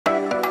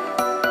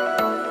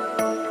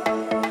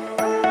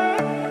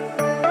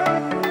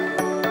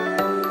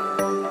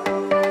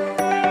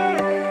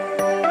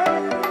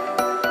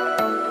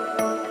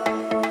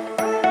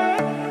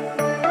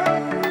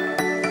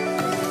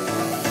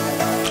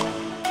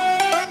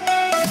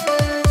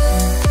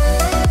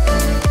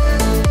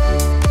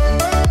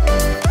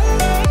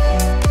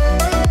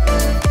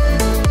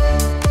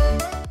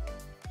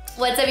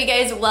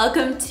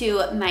welcome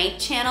to my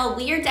channel.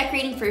 We are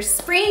decorating for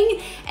spring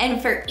and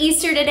for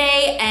Easter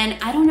today,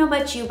 and I don't know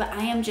about you, but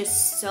I am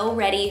just so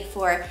ready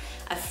for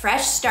a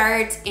fresh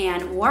start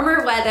and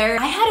warmer weather.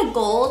 I had a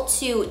goal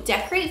to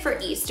decorate for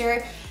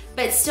Easter,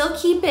 but still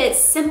keep it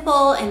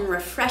simple and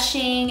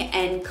refreshing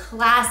and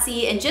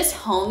classy and just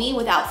homey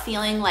without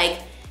feeling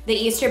like the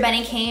Easter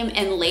bunny came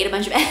and laid a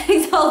bunch of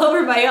eggs all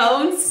over my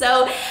home.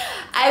 So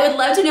I would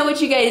love to know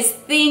what you guys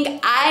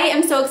think. I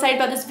am so excited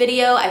about this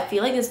video. I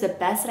feel like this is the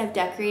best that I've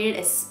decorated,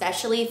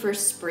 especially for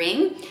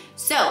spring.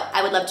 So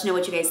I would love to know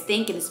what you guys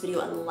think. Give this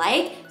video a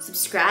like,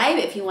 subscribe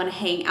if you want to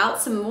hang out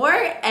some more,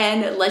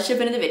 and let's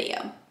jump into the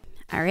video.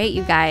 All right,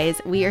 you guys,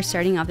 we are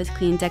starting off this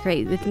clean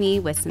decorate with me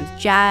with some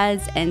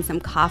jazz and some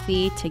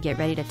coffee to get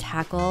ready to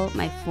tackle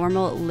my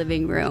formal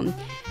living room.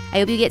 I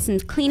hope you get some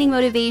cleaning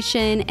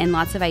motivation and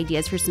lots of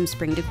ideas for some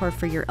spring decor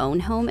for your own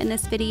home in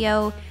this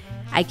video.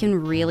 I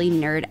can really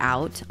nerd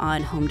out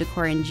on home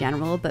decor in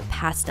general, but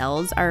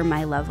pastels are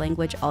my love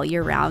language all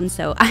year round,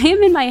 so I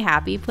am in my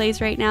happy place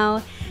right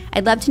now.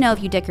 I'd love to know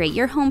if you decorate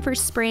your home for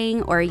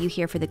spring, or are you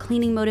here for the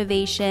cleaning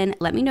motivation?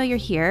 Let me know you're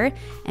here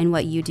and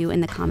what you do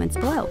in the comments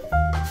below.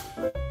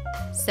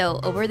 So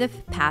over the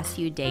past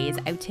few days,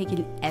 I've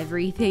taken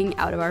everything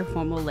out of our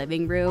formal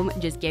living room,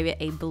 just gave it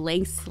a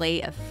blank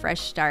slate, a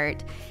fresh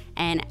start,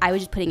 and I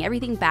was just putting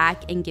everything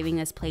back and giving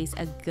this place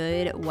a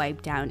good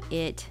wipe down.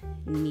 It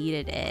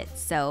needed it.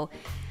 So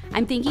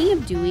I'm thinking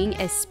of doing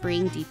a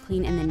spring deep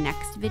clean in the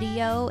next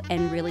video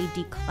and really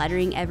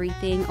decluttering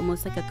everything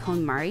almost like a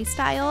KonMari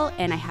style,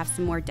 and I have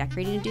some more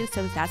decorating to do.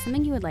 So if that's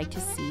something you would like to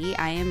see,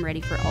 I am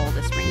ready for all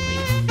the spring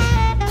cleaning.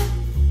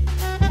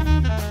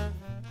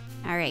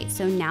 All right,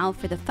 so now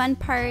for the fun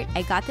part.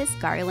 I got this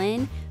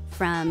garland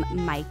from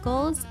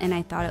Michael's and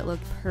I thought it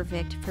looked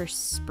perfect for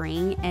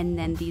spring. And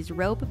then these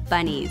rope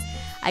bunnies,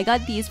 I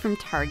got these from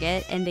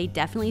Target, and they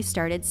definitely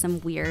started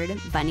some weird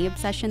bunny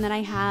obsession that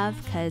I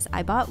have because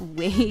I bought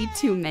way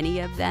too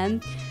many of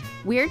them.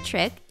 Weird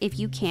trick: if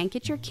you can't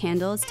get your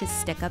candles to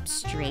stick up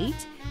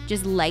straight,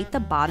 just light the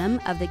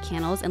bottom of the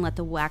candles and let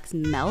the wax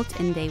melt,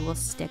 and they will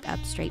stick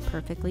up straight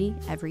perfectly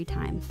every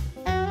time.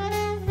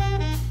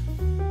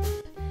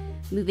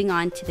 Moving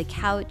on to the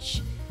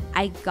couch,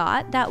 I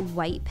got that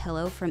white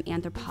pillow from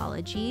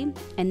Anthropologie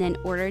and then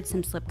ordered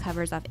some slip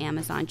covers off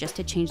Amazon just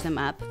to change them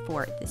up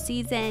for the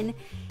season.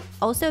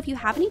 Also, if you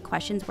have any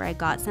questions where I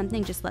got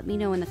something, just let me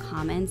know in the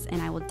comments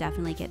and I will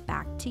definitely get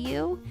back to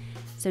you.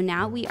 So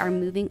now we are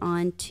moving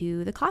on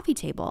to the coffee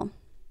table.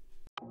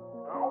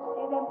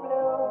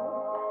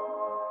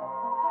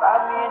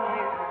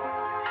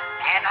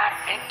 And I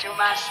think to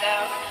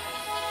myself,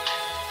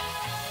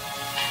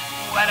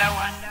 what a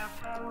wonderful.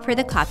 For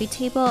the coffee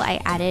table,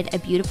 I added a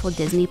beautiful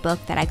Disney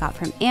book that I got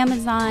from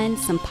Amazon,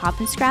 some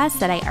pampas grass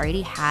that I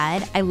already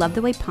had. I love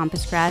the way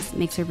pampas grass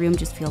makes a room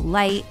just feel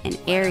light and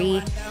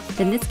airy.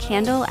 Then this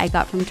candle I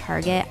got from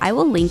Target. I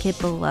will link it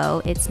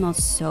below. It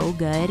smells so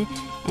good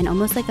and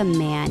almost like a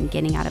man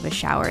getting out of a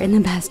shower in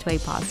the best way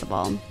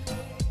possible.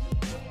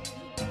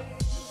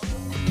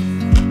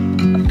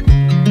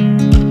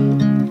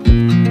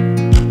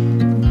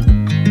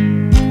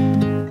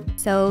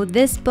 So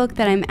this book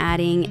that I'm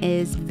adding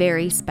is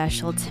very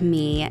special to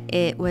me.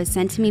 It was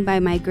sent to me by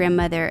my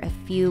grandmother a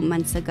few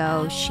months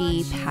ago.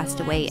 She passed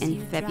away in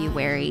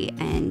February,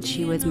 and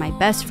she was my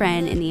best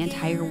friend in the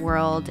entire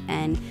world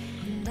and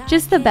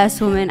just the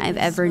best woman I've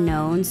ever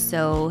known.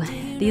 So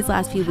these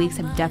last few weeks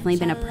have definitely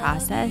been a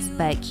process,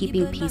 but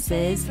keeping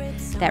pieces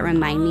that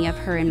remind me of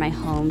her in my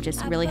home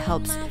just really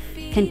helps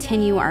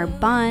continue our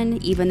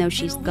bond even though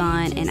she's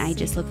gone, and I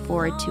just look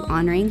forward to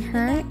honoring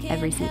her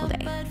every single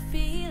day.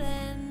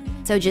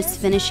 So just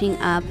finishing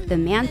up the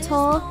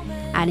mantle,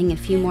 adding a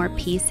few more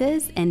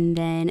pieces, and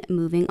then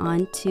moving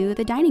on to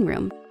the dining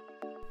room.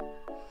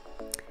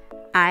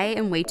 I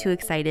am way too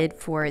excited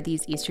for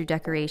these Easter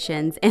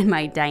decorations in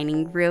my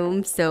dining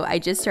room. So I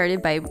just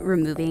started by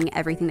removing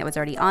everything that was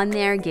already on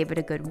there, gave it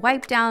a good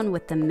wipe down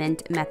with the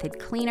Mint Method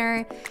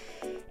cleaner.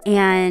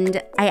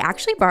 And I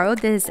actually borrowed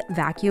this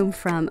vacuum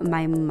from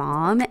my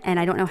mom, and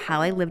I don't know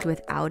how I lived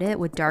without it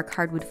with dark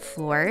hardwood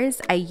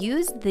floors. I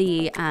used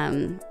the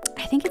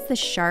I think it's the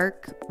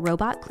Shark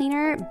robot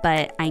cleaner,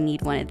 but I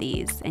need one of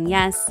these. And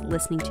yes,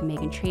 listening to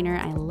Meghan Trainor,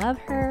 I love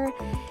her.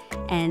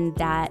 And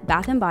that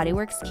Bath & Body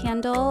Works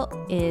candle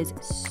is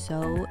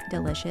so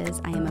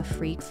delicious. I am a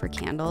freak for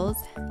candles.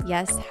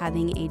 Yes,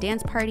 having a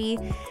dance party,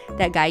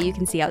 that guy you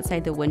can see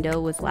outside the window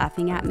was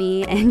laughing at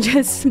me and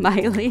just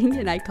smiling,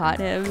 and I caught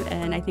him,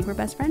 and I think we're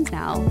best friends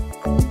now.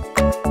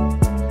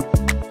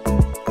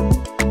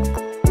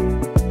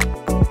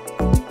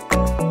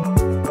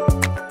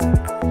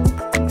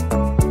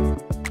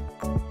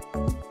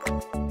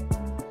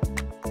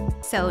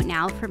 So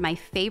now for my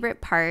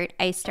favorite part,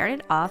 I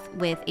started off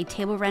with a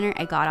table runner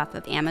I got off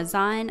of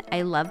Amazon.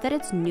 I love that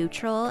it's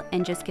neutral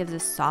and just gives a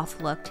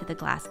soft look to the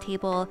glass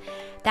table.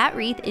 That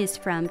wreath is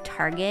from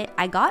Target.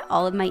 I got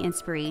all of my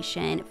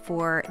inspiration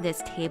for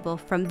this table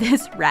from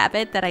this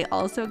rabbit that I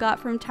also got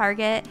from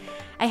Target.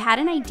 I had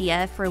an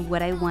idea for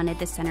what I wanted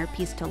the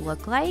centerpiece to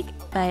look like,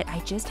 but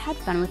I just had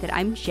fun with it.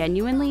 I'm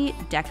genuinely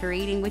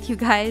decorating with you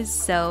guys,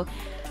 so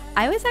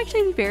I was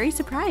actually very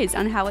surprised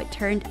on how it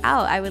turned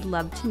out. I would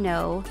love to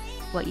know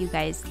what you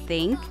guys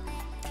think.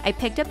 I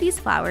picked up these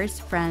flowers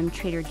from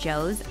Trader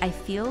Joe's. I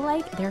feel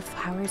like their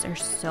flowers are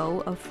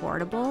so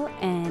affordable,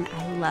 and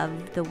I love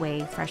the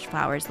way fresh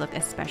flowers look,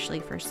 especially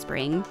for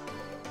spring.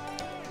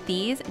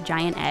 These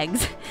giant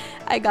eggs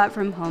I got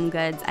from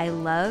Homegoods. I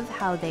love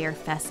how they are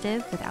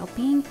festive without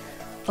being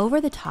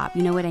over the top.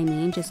 You know what I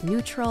mean? Just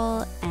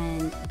neutral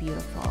and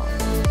beautiful.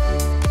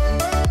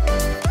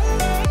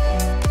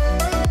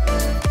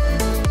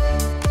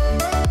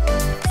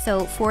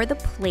 So for the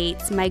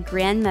plates, my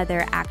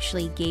grandmother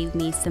actually gave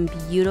me some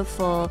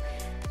beautiful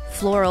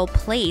floral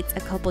plates a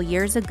couple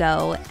years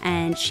ago,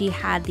 and she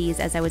had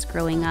these as I was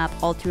growing up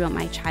all throughout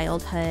my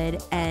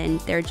childhood, and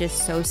they're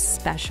just so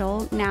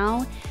special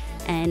now,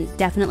 and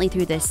definitely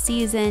through this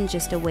season,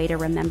 just a way to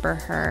remember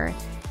her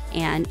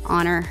and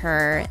honor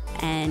her.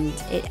 And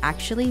it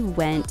actually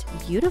went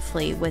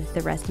beautifully with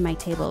the rest of my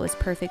table. It was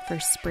perfect for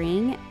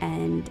spring,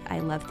 and I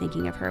love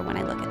thinking of her when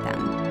I look at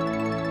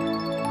them.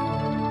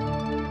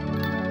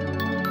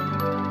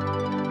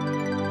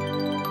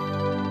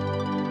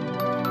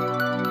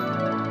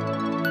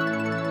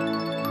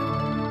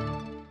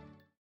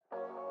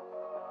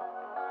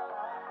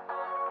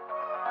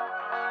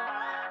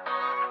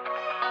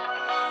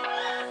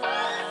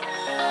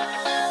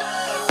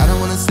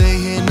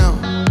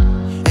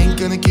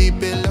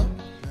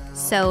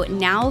 So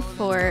now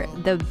for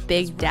the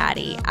Big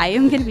Daddy. I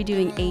am going to be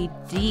doing a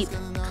deep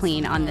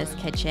clean on this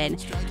kitchen.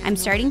 I'm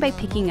starting by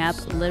picking up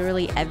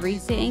literally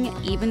everything,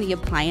 even the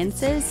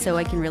appliances, so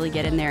I can really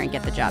get in there and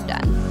get the job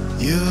done.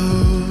 You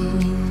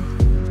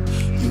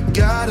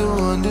gotta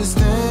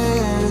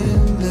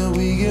understand that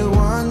we get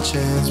one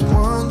chance.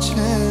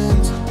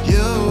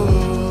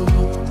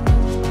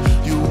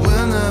 You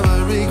will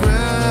never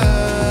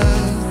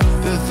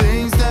regret the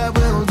things that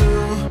we'll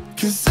do.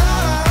 'Cause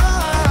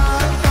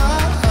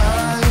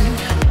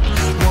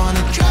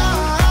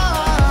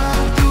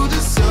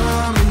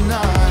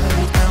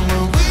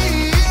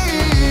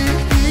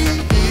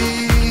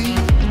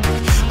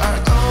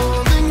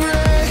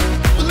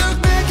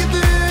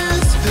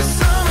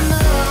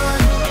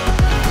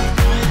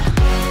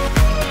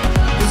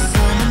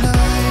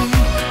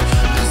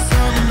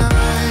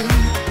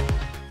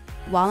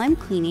while I'm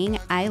cleaning,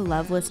 I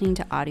love listening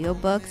to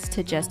audiobooks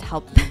to just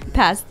help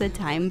pass the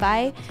time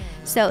by.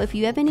 So if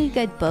you have any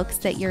good books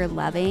that you're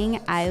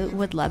loving, I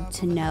would love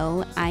to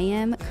know. I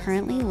am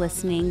currently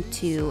listening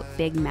to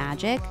Big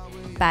Magic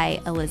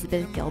by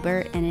Elizabeth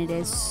Gilbert, and it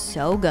is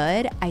so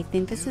good. I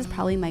think this is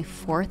probably my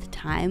 4th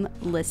time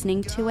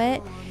listening to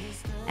it,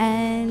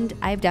 and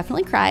I've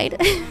definitely cried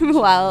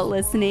while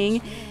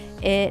listening.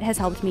 It has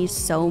helped me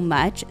so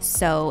much.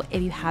 So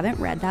if you haven't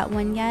read that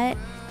one yet,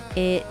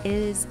 it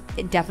is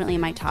definitely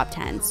in my top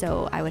 10,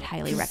 so I would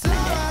highly recommend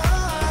it.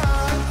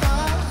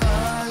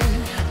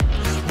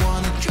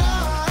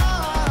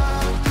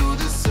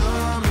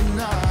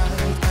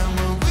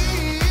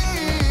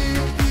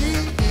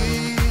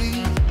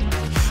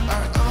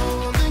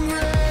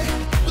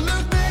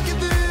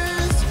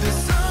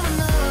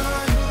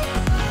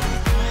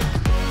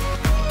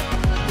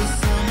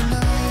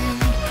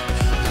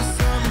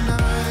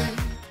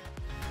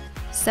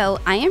 So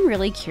I am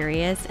really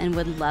curious and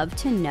would love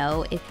to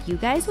know if you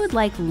guys would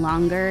like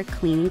longer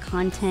cleaning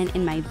content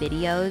in my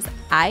videos.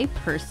 I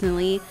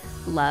personally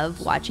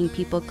love watching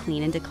people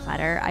clean and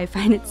declutter. I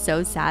find it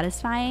so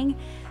satisfying,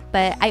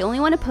 but I only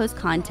want to post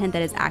content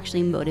that is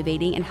actually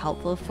motivating and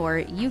helpful for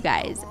you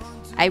guys.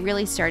 I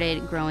really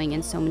started growing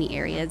in so many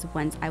areas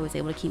once I was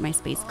able to keep my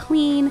space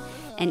clean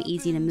and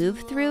easy to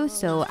move through,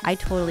 so I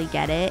totally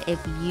get it. If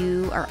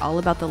you are all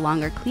about the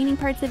longer cleaning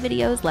parts of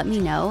videos, let me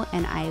know,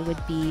 and I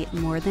would be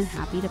more than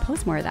happy to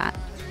post more of that.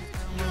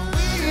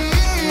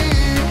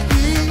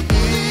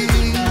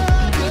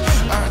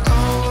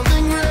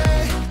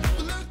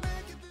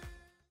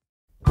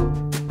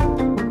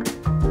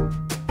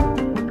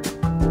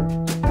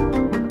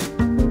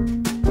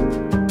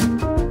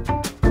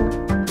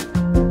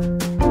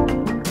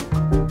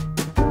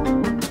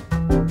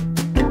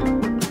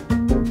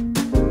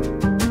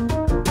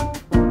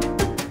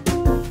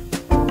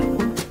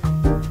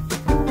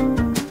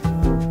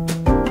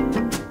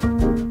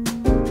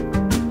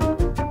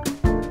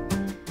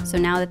 So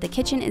now that the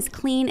kitchen is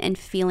clean and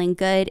feeling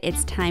good,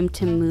 it's time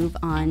to move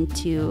on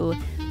to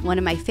one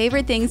of my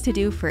favorite things to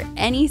do for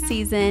any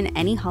season,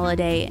 any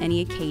holiday,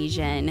 any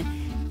occasion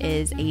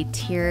is a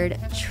tiered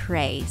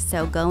tray.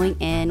 So going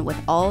in with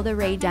all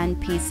the Dunn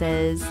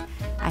pieces,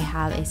 I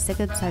have a sick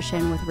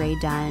obsession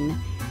with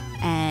Dunn.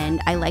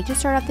 And I like to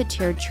start off the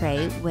tiered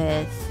tray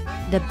with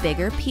the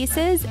bigger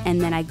pieces, and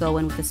then I go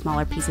in with the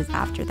smaller pieces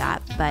after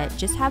that. But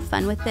just have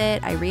fun with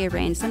it. I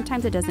rearrange.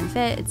 Sometimes it doesn't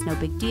fit. It's no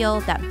big deal.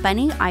 That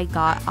bunny I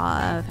got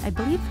off, I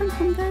believe, from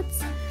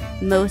Homegoods.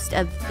 Most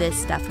of this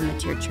stuff from the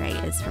tiered tray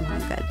is from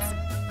Homegoods.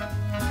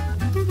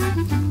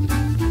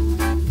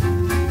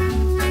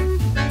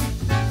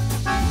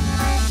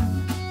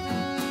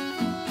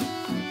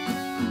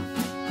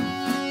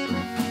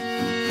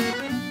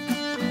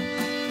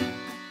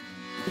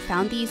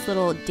 Found these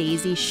little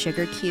daisy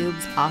sugar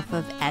cubes off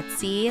of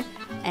Etsy,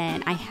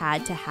 and I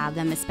had to have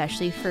them,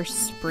 especially for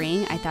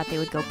spring. I thought they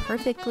would go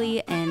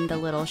perfectly in the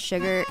little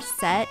sugar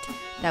set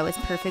that was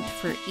perfect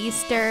for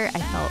Easter. I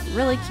felt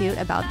really cute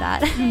about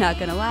that, I'm not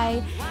gonna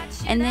lie.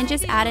 And then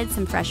just added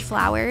some fresh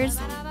flowers.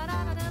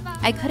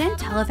 I couldn't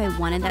tell if I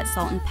wanted that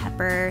salt and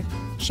pepper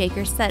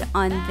shaker set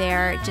on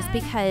there just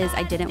because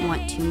I didn't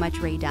want too much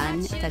Ray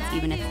Dunn, if that's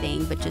even a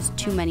thing, but just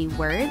too many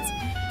words.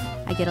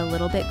 I get a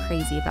little bit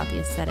crazy about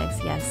the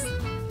aesthetics. Yes,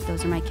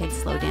 those are my kids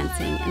slow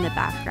dancing in the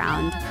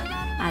background.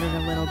 Added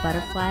a little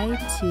butterfly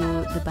to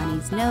the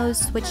bunny's nose,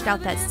 switched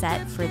out that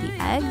set for the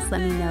eggs.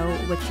 Let me know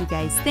what you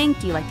guys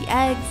think. Do you like the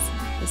eggs?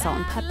 The salt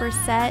and pepper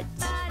set?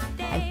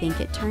 I think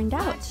it turned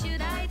out.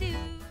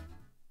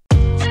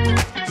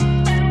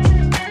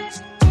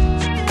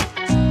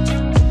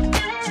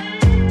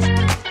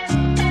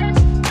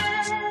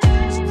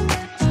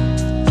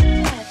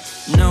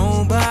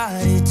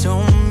 Nobody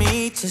told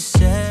me to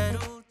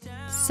settle.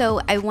 So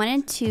I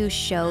wanted to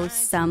show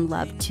some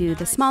love to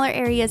the smaller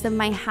areas of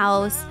my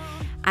house.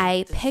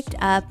 I picked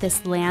up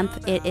this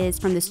lamp. It is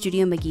from the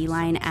Studio McGee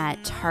line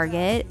at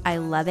Target. I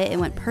love it. It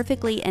went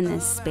perfectly in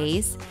this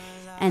space.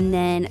 And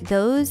then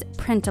those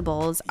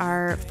printables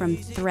are from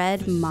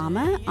Thread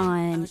Mama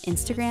on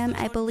Instagram,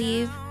 I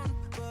believe.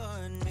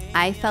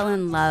 I fell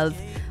in love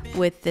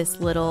with this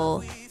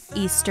little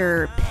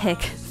Easter pick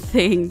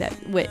thing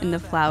that went in the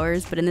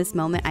flowers, but in this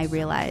moment I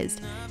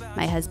realized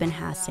my husband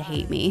has to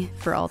hate me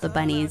for all the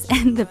bunnies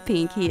and the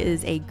pink. He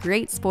is a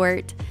great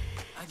sport.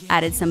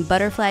 Added some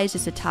butterflies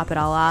just to top it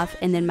all off,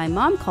 and then my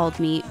mom called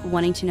me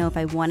wanting to know if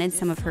I wanted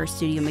some of her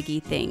Studio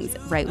McGee things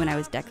right when I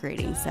was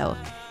decorating. So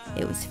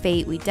it was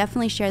fate. We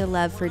definitely share the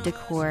love for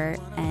decor,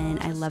 and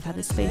I love how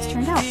this space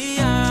turned out.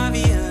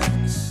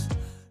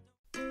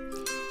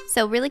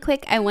 So really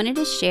quick, I wanted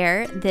to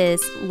share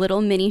this little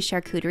mini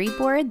charcuterie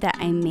board that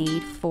I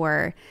made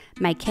for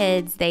my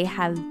kids. They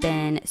have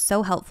been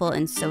so helpful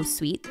and so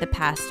sweet the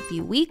past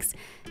few weeks.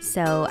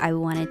 So I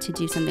wanted to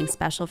do something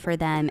special for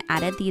them.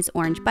 Added these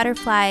orange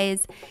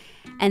butterflies.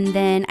 And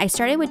then I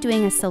started with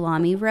doing a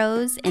salami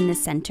rose in the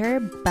center,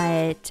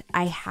 but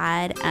I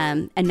had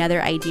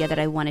another idea that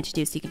I wanted to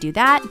do, so you could do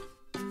that.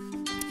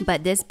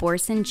 But this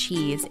Boursin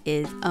cheese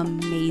is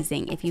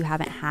amazing if you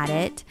haven't had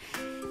it.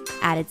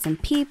 Added some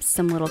peeps,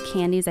 some little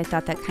candies. I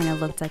thought that kind of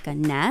looked like a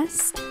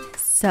nest.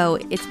 So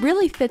it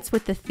really fits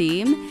with the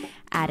theme.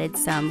 Added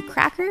some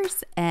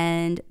crackers,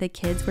 and the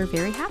kids were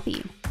very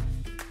happy.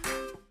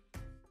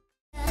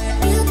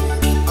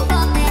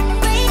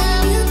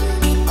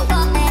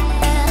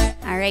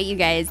 All right, you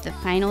guys, the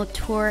final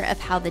tour of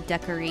how the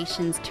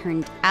decorations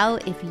turned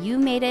out. If you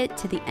made it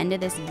to the end of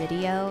this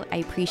video, I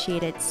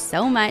appreciate it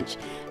so much.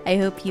 I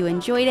hope you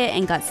enjoyed it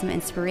and got some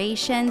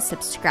inspiration.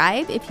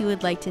 Subscribe if you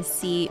would like to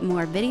see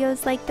more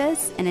videos like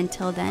this. And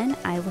until then,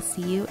 I will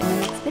see you in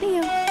the next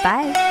video.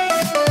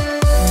 Bye.